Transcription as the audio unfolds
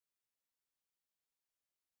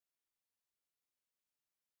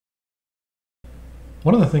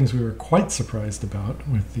One of the things we were quite surprised about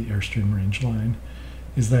with the Airstream Rangeline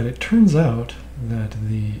is that it turns out that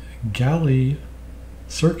the Galley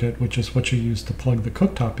circuit, which is what you use to plug the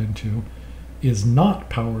cooktop into, is not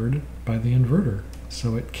powered by the inverter,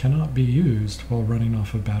 so it cannot be used while running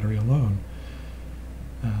off a battery alone.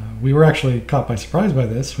 We were actually caught by surprise by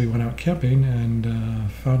this. We went out camping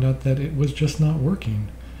and found out that it was just not working.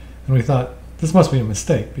 And we thought, this must be a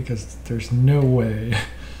mistake, because there's no way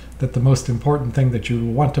that the most important thing that you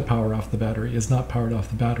want to power off the battery is not powered off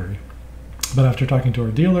the battery. But after talking to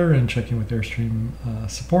our dealer and checking with Airstream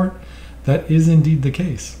support, that is indeed the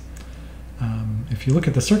case. If you look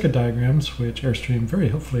at the circuit diagrams, which Airstream very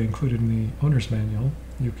helpfully included in the owner's manual,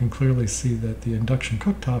 you can clearly see that the induction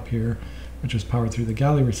cooktop here, which is powered through the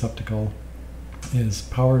Galley receptacle, is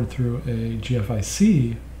powered through a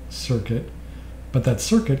GFIC circuit, but that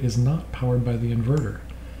circuit is not powered by the inverter.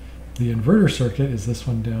 The inverter circuit is this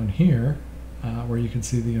one down here, where you can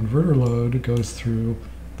see the inverter load goes through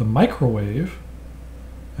the microwave,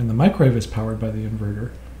 and the microwave is powered by the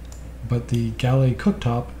inverter, but the Galley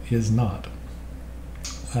cooktop is not.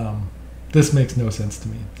 This makes no sense to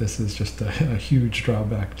me. This is just a huge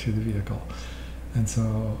drawback to the vehicle. And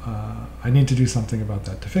so I need to do something about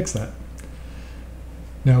that to fix that.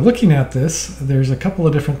 Now, looking at this, there's a couple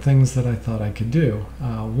of different things that I thought I could do.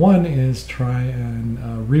 One is try and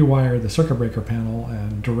rewire the circuit breaker panel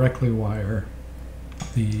and directly wire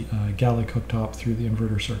the Galley cooktop through the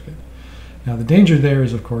inverter circuit. Now, the danger there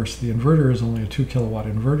is, of course, the inverter is only a 2 kilowatt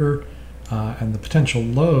inverter, and the potential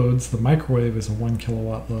loads, the microwave is a 1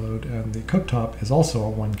 kilowatt load, and the cooktop is also a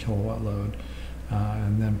 1 kilowatt load,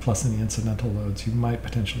 and then plus any incidental loads, you might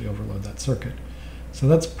potentially overload that circuit. So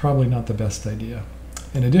that's probably not the best idea.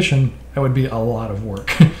 In addition, that would be a lot of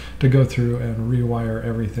work to go through and rewire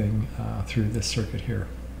everything through this circuit here.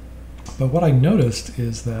 But what I noticed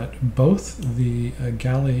is that both the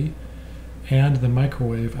Galley and the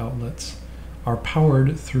microwave outlets are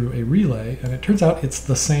powered through a relay, and it turns out it's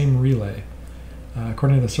the same relay.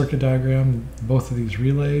 According to the circuit diagram, both of these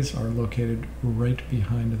relays are located right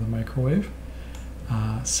behind the microwave.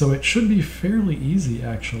 So it should be fairly easy,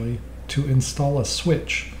 actually, to install a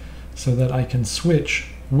switch so that I can switch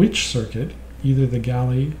which circuit, either the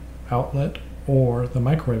Galley outlet or the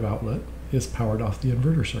microwave outlet, is powered off the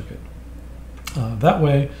inverter circuit. That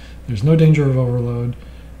way, there's no danger of overload.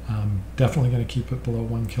 Definitely going to keep it below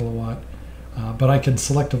 1 kilowatt. But I can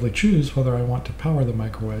selectively choose whether I want to power the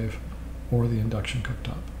microwave or the induction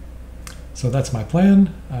cooktop. So that's my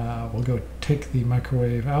plan. We'll go take the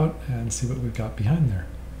microwave out and see what we've got behind there.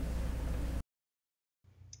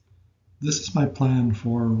 This is my plan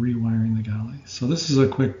for rewiring the Galley. So this is a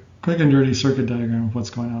quick and dirty circuit diagram of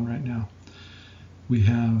what's going on right now. We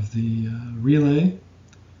have the relay.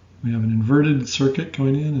 We have an inverted circuit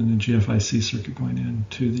going in and a GFIC circuit going in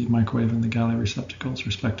to the microwave and the Galley receptacles,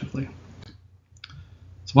 respectively.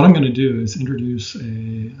 So what I'm going to do is introduce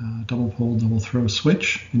a double pole, double throw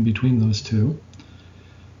switch in between those two.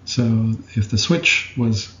 So if the switch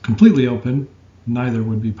was completely open, neither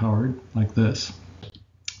would be powered, like this.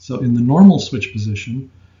 So in the normal switch position,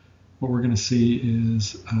 what we're going to see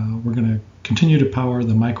is we're going to continue to power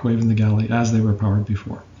the microwave and the Galley as they were powered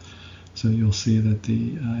before. So you'll see that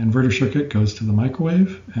the inverter circuit goes to the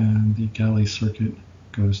microwave and the Galley circuit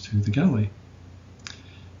goes to the Galley.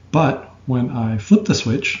 But when I flip the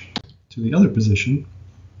switch to the other position,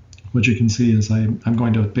 what you can see is I'm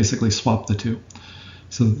going to basically swap the two.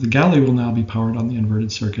 So the Galley will now be powered on the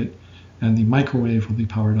inverted circuit and the microwave will be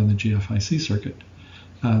powered on the GFIC circuit.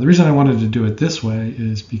 The reason I wanted to do it this way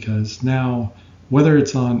is because now, whether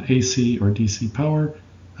it's on AC or DC power,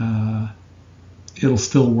 it'll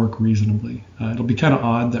still work reasonably. It'll be kind of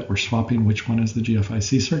odd that we're swapping which one is the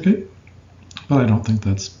GFIC circuit, but I don't think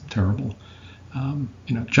that's terrible.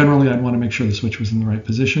 Generally I'd want to make sure the switch was in the right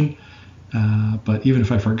position, but even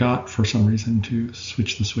if I forgot for some reason to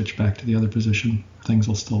switch the switch back to the other position, things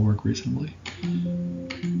will still work reasonably.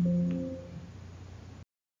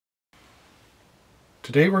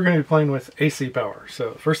 Today we're going to be playing with AC power. So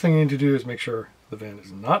the first thing you need to do is make sure the van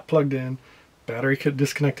is not plugged in, battery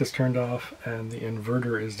disconnect is turned off, and the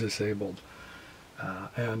inverter is disabled.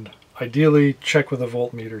 And ideally check with a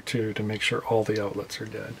voltmeter too to make sure all the outlets are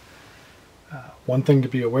dead. One thing to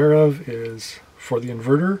be aware of is for the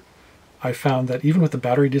inverter, I found that even with the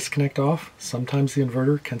battery disconnect off, sometimes the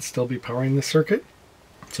inverter can still be powering the circuit.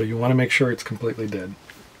 So you want to make sure it's completely dead.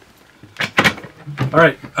 All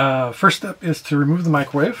right, first step is to remove the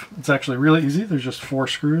microwave. It's actually really easy. There's just 4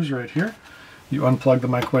 screws right here. You unplug the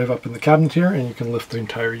microwave up in the cabinet here and you can lift the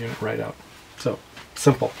entire unit right out. So,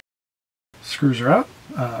 simple. Screws are out,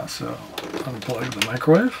 so unplug the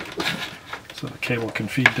microwave. so the cable can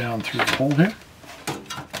feed down through the hole here.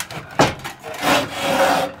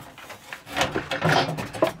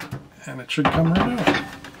 And it should come right out.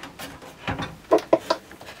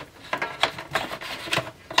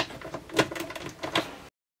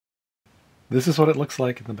 This is what it looks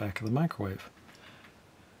like in the back of the microwave.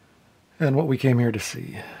 And what we came here to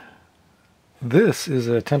see. This is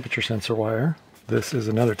a temperature sensor wire. This is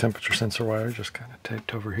another temperature sensor wire, just kind of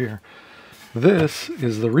taped over here. This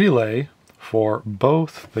is the relay for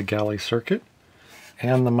both the Galley circuit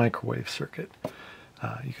and the microwave circuit.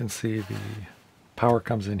 You can see the power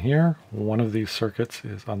comes in here. One of these circuits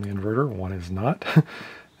is on the inverter, one is not.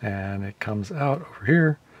 And it comes out over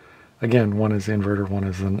here. Again, one is the inverter,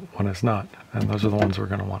 one is not. And those are the ones we're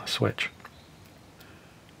going to want to switch.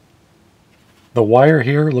 The wire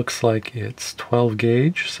here looks like it's 12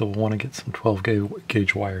 gauge, so we'll want to get some 12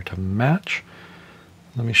 gauge wire to match.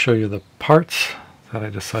 Let me show you the parts that I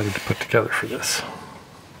decided to put together for this.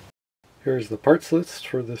 Here's the parts list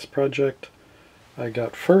for this project. I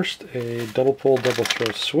got first a double pole, double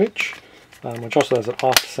throw switch, which also has an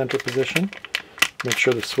off-center position. Make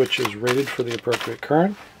sure the switch is rated for the appropriate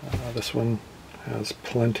current. This one has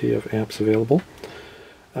plenty of amps available.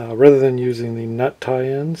 Rather than using the nut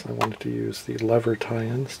tie-ins, I wanted to use the lever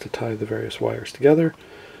tie-ins to tie the various wires together.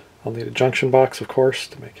 I'll need a junction box, of course,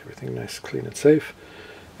 to make everything nice, clean, and safe.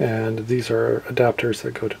 And these are adapters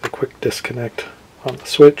that go to the quick disconnect on the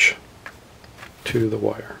switch to the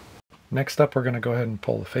wire. Next up, we're going to go ahead and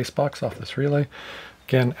pull the face box off this relay.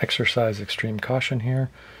 Again, exercise extreme caution here.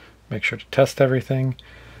 Make sure to test everything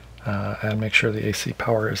and make sure the AC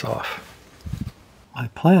power is off. My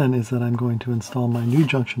plan is that I'm going to install my new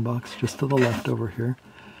junction box just to the left over here.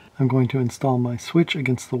 I'm going to install my switch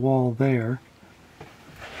against the wall there.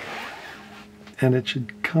 And it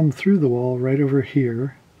should come through the wall right over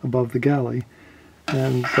here above the Galley.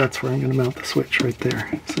 And that's where I'm going to mount the switch right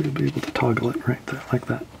there. So you'll be able to toggle it right there like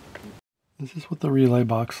that. This is what the relay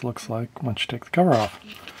box looks like once you take the cover off.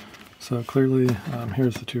 So clearly,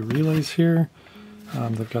 here's the two relays here.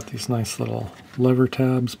 They've got these nice little lever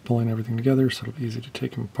tabs pulling everything together, so it'll be easy to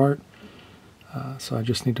take them apart. So I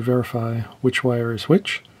just need to verify which wire is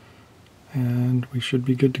which, and we should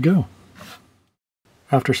be good to go.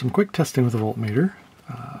 After some quick testing with a voltmeter,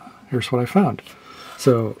 here's what I found.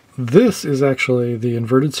 So this is actually the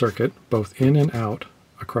inverted circuit, both in and out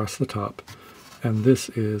across the top, and this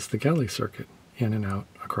is the Galley circuit, in and out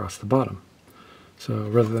across the bottom. So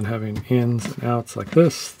rather than having ins and outs like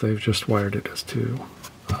this, they've just wired it as to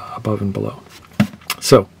above and below.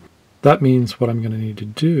 So that means what I'm going to need to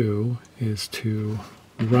do is to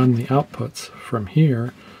run the outputs from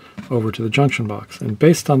here over to the junction box. And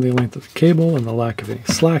based on the length of the cable and the lack of any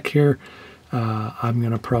slack here, I'm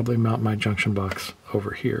going to probably mount my junction box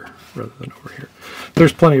over here rather than over here.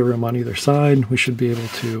 There's plenty of room on either side. We should be able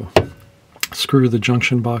to screw the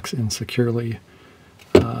junction box in securely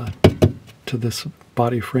to this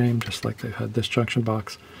body frame, just like they've had this junction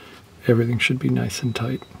box. Everything should be nice and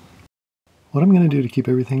tight. What I'm going to do to keep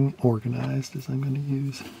everything organized is I'm going to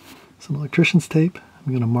use some electrician's tape.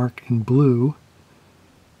 I'm going to mark in blue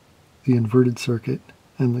the inverted circuit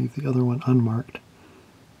and leave the other one unmarked.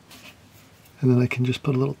 And then I can just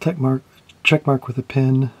put a little check mark with a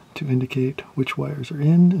pin to indicate which wires are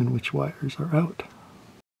in and which wires are out.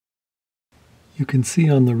 You can see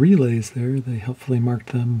on the relays there, they helpfully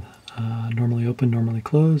marked them normally open, normally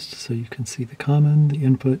closed, so you can see the common, the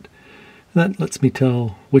input. That lets me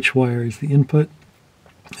tell which wire is the input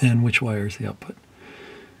and which wire is the output.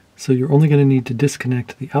 So you're only going to need to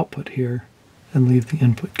disconnect the output here and leave the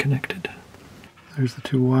input connected. There's the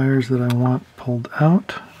two wires that I want pulled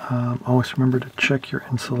out. Always remember to check your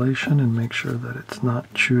insulation and make sure that it's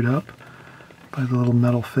not chewed up by the little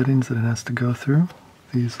metal fittings that it has to go through.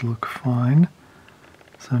 These look fine.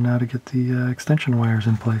 So now to get the extension wires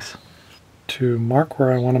in place. To mark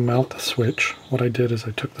where I want to mount the switch, what I did is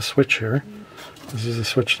I took the switch here. This is the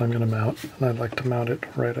switch that I'm going to mount, and I'd like to mount it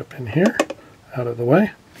right up in here, out of the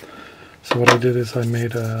way. So what I did is I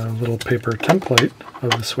made a little paper template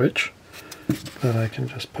of the switch that I can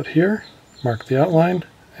just put here, mark the outline,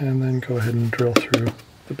 and then go ahead and drill through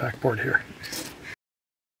the backboard here.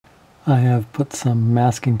 I have put some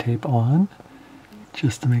masking tape on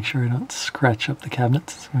just to make sure I don't scratch up the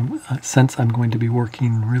cabinets, since I'm going to be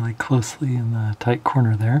working really closely in the tight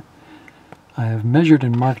corner there. I have measured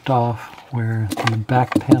and marked off where the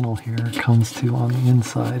back panel here comes to on the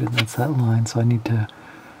inside, and that's that line, so I need to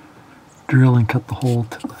drill and cut the hole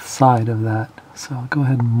to the side of that. So I'll go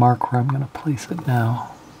ahead and mark where I'm going to place it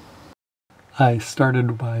now. I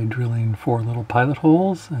started by drilling 4 little pilot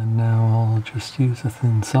holes, and now I'll just use a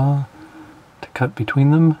thin saw to cut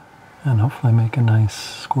between them and hopefully make a nice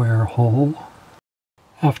square hole.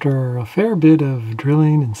 After a fair bit of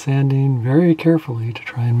drilling and sanding very carefully to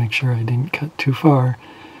try and make sure I didn't cut too far,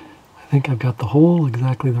 I think I've got the hole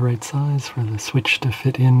exactly the right size for the switch to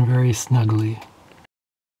fit in very snugly.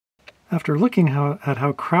 After looking at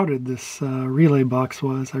how crowded this relay box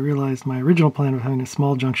was, I realized my original plan of having a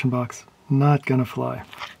small junction box not gonna fly.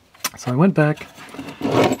 So I went back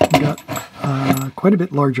and got quite a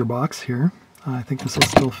bit larger box here. I think this will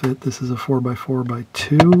still fit. This is a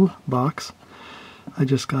 4x4x2 box. I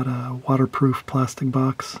just got a waterproof plastic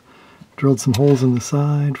box, drilled some holes in the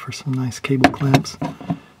side for some nice cable clamps,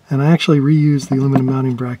 and I actually reused the aluminum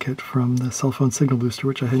mounting bracket from the cell phone signal booster,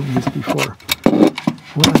 which I hadn't used before.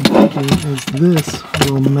 What I'm thinking is this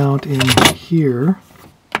will mount in here,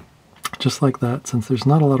 just like that. Since there's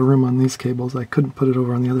not a lot of room on these cables, I couldn't put it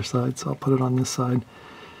over on the other side, so I'll put it on this side.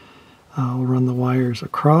 I'll run the wires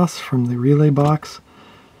across from the relay box,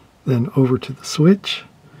 then over to the switch,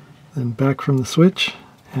 then back from the switch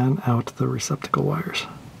and out the receptacle wires.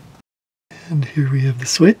 And here we have the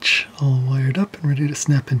switch all wired up and ready to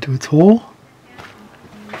snap into its hole.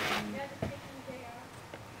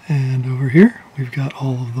 And over here we've got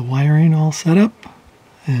all of the wiring all set up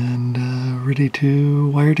and ready to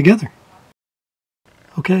wire together.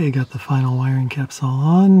 Okay, got the final wiring caps all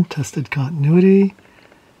on, tested continuity.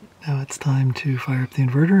 Now it's time to fire up the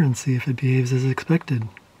inverter and see if it behaves as expected.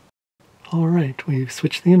 Alright, we've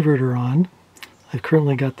switched the inverter on. I've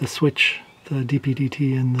currently got the switch, the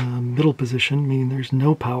DP/DT, in the middle position, meaning there's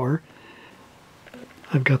no power.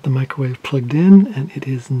 I've got the microwave plugged in and it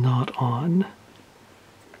is not on.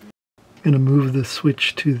 I'm going to move the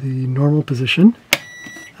switch to the normal position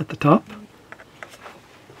at the top.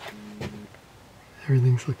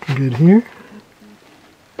 Everything's looking good here.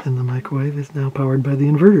 And the microwave is now powered by the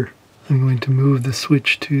inverter. I'm going to move the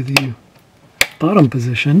switch to the bottom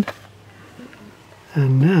position.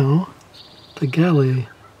 And now the Galley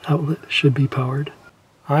outlet should be powered.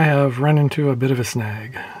 I have run into a bit of a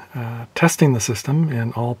snag. Testing the system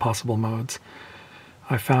in all possible modes,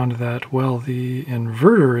 I found that while the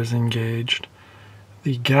inverter is engaged,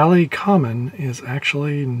 the Galley common is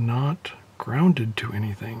actually not grounded to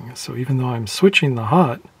anything. So even though I'm switching the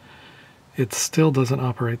hot, it still doesn't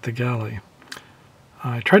operate the Galley.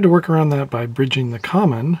 I tried to work around that by bridging the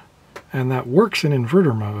common, and that works in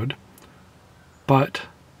inverter mode. But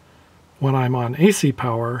when I'm on AC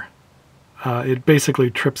power, it basically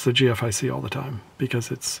trips the GFIC all the time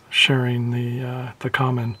because it's sharing the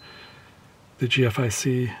common. The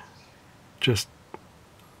GFIC just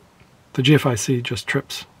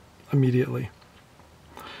trips immediately.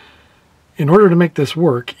 In order to make this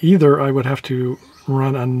work, either I would have to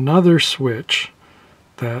run another switch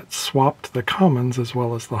that swapped the commons as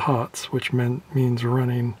well as the hots, which means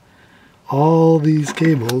running all these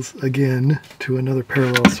cables again to another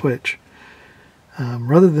parallel switch.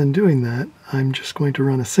 Rather than doing that, I'm just going to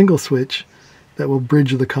run a single switch that will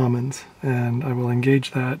bridge the commons, and I will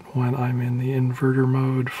engage that when I'm in the inverter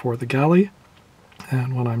mode for the Galley,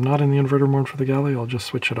 and when I'm not in the inverter mode for the Galley, I'll just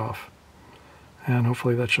switch it off. And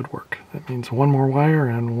hopefully that should work. That means one more wire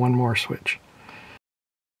and one more switch.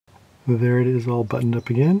 There it is, all buttoned up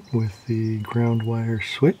again with the ground wire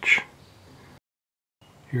switch.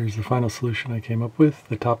 Here's the final solution I came up with.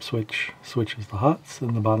 The top switch switches the hots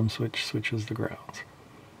and the bottom switch switches the grounds.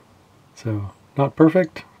 So, not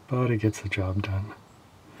perfect, but it gets the job done.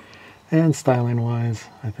 And styling wise,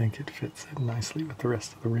 I think it fits in nicely with the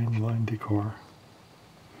rest of the Rangeline decor.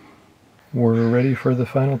 We're ready for the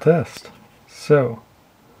final test. So,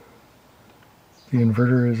 the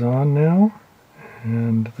inverter is on now,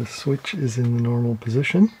 and the switch is in the normal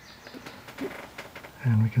position.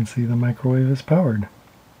 And we can see the microwave is powered.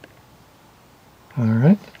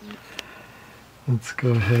 Alright, let's go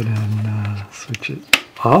ahead and switch it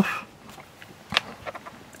off.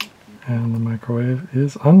 And the microwave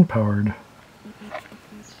is unpowered.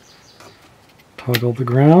 Toggle the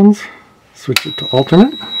grounds, switch it to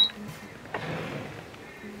alternate,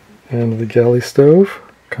 and the Galley stove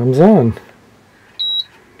comes on.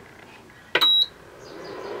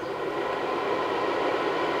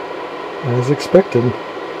 As expected.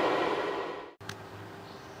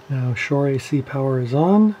 Now shore AC power is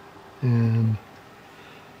on, and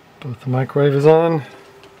both the microwave is on,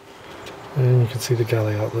 and you can see the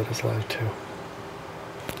Galley outlet is live too.